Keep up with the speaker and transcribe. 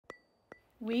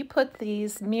We put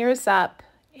these mirrors up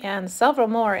and several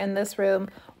more in this room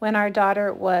when our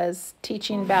daughter was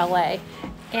teaching ballet.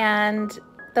 And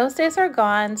those days are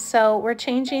gone, so we're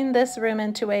changing this room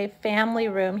into a family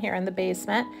room here in the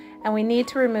basement, and we need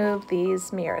to remove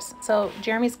these mirrors. So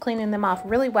Jeremy's cleaning them off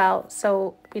really well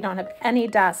so we don't have any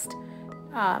dust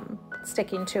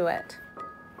sticking to it.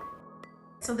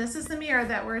 So this is the mirror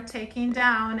that we're taking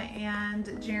down,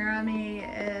 and Jeremy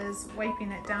is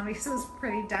wiping it down because it's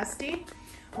pretty dusty.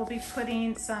 We'll be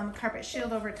putting some carpet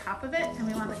shield over top of it, and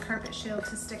we want the carpet shield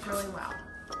to stick really well.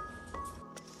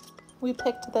 We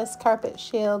picked this carpet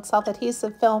shield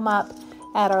self-adhesive film up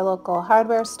at our local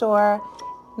hardware store.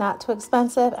 Not too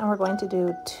expensive, and we're going to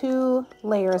do 2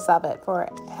 layers of it for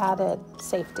added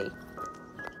safety.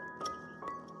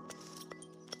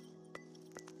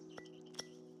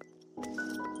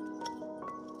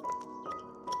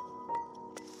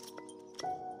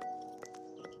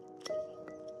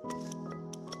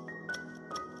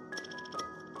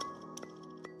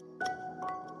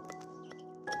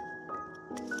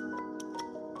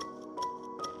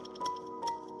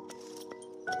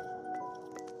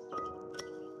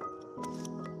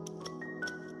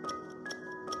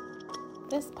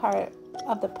 This part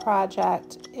of the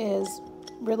project is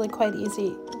really quite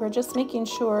easy. We're just making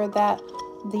sure that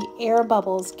the air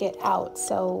bubbles get out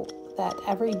so that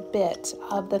every bit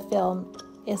of the film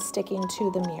is sticking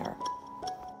to the mirror.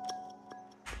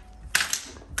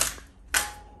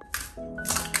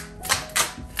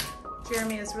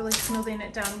 Jeremy is really smoothing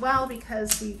it down well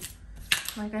because we,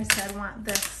 like I said, want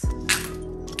this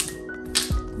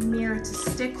mirror to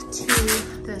stick to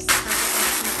this carpet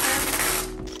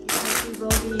because we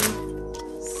will be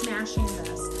smashing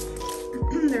this.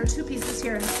 There are 2 pieces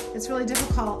here. It's really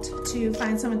difficult to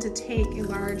find someone to take a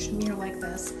large mirror like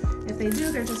this. If they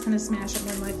do, they're just going to smash it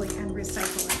more likely and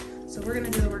recycle it. So we're going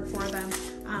to do the work for them.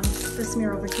 This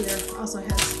mirror over here also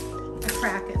has a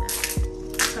crack in it.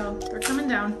 So they're coming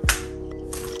down.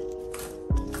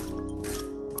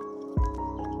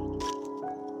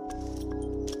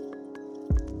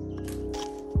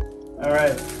 All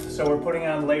right, so we're putting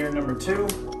on layer number 2.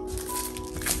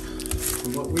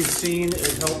 And what we've seen,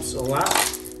 it helps a lot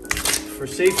for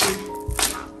safety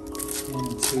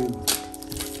and to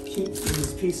keep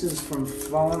these pieces from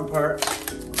falling apart.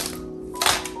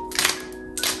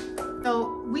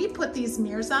 So we put these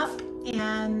mirrors up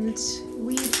and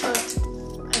we put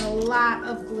a lot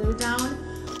of glue down.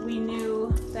 We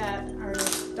knew that our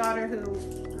daughter who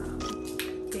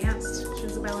danced, she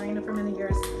was a ballerina for many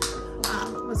years,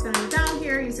 was going to be down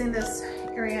here using this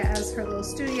area as her little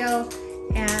studio,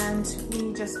 and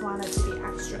we just wanted to be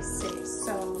extra safe.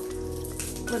 So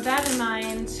with that in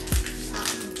mind,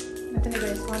 if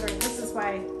anybody's wondering, this is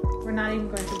why we're not even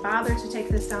going to bother to take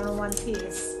this down in one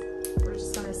piece. We're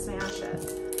just going to smash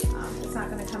it. It's not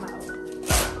going to come out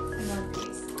in one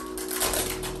piece.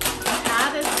 For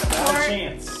added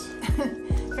support,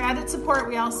 for added support,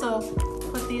 we also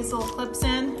put these little clips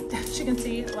in. As you can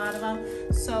see, a lot of them.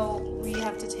 So we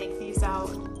have to take these out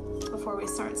before we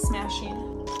start smashing.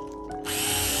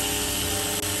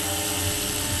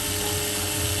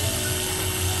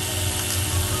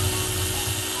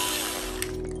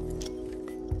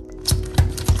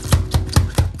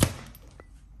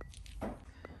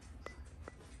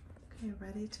 Okay,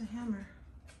 ready to hammer.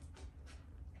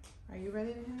 Are you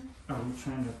ready to hammer? Are we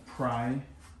trying to pry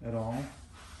at all?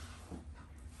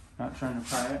 Not trying to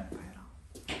pry it?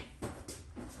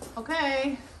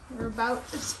 Okay, we're about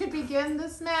to begin the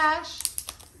smash.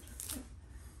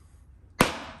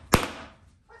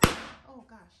 Oh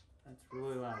gosh. That's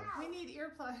really loud. We need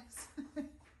earplugs.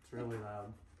 It's really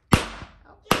loud. Oh my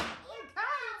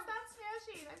God, it's not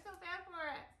smashing. I feel bad for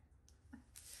it.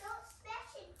 Don't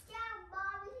smash it down,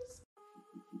 Mommy.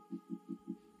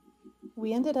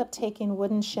 We ended up taking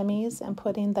wooden shimmies and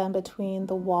putting them between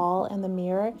the wall and the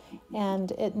mirror,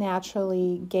 and it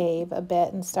naturally gave a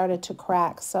bit and started to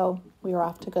crack, so we were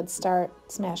off to a good start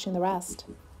smashing the rest.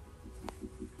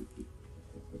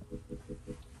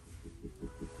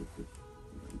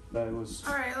 That was...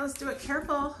 All right, let's do it.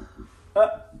 Careful.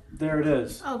 There it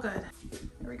is. Oh, good.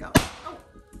 There we go. Oh,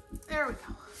 there we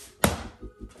go.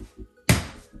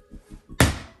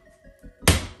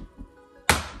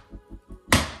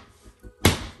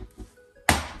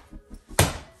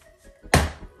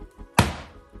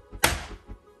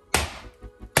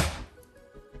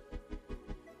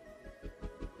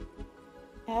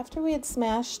 After we had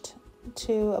smashed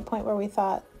to a point where we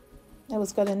thought it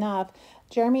was good enough,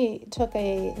 Jeremy took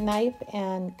a knife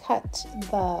and cut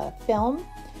the film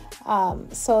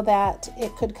so that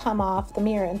it could come off the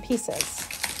mirror in pieces.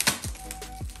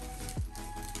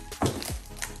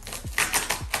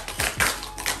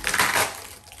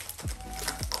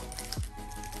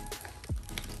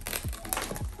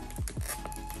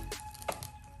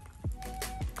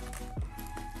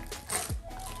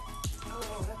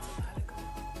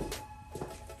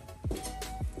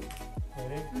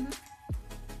 Ready?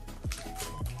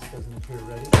 Doesn't appear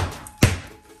ready.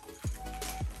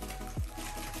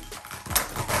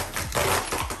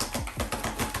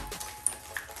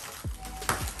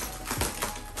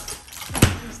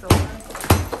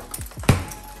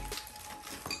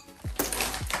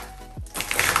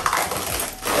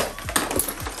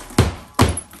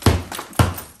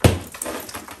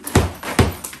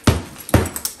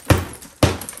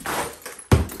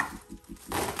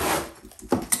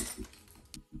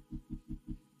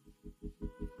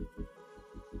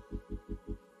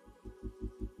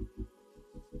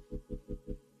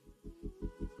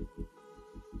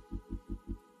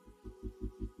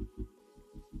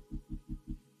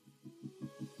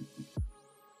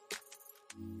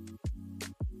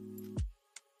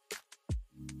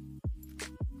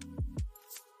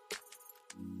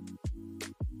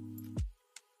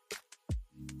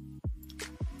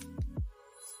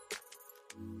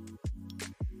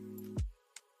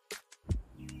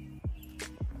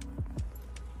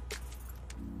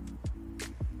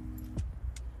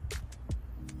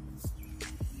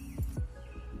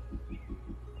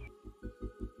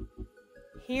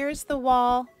 Here's the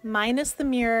wall minus the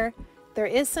mirror. There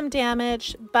is some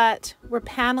damage, but we're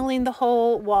paneling the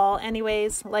whole wall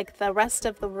anyways, like the rest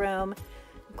of the room.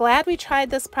 Glad we tried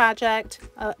this project.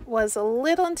 Was a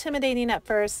little intimidating at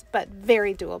first, but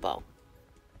very doable.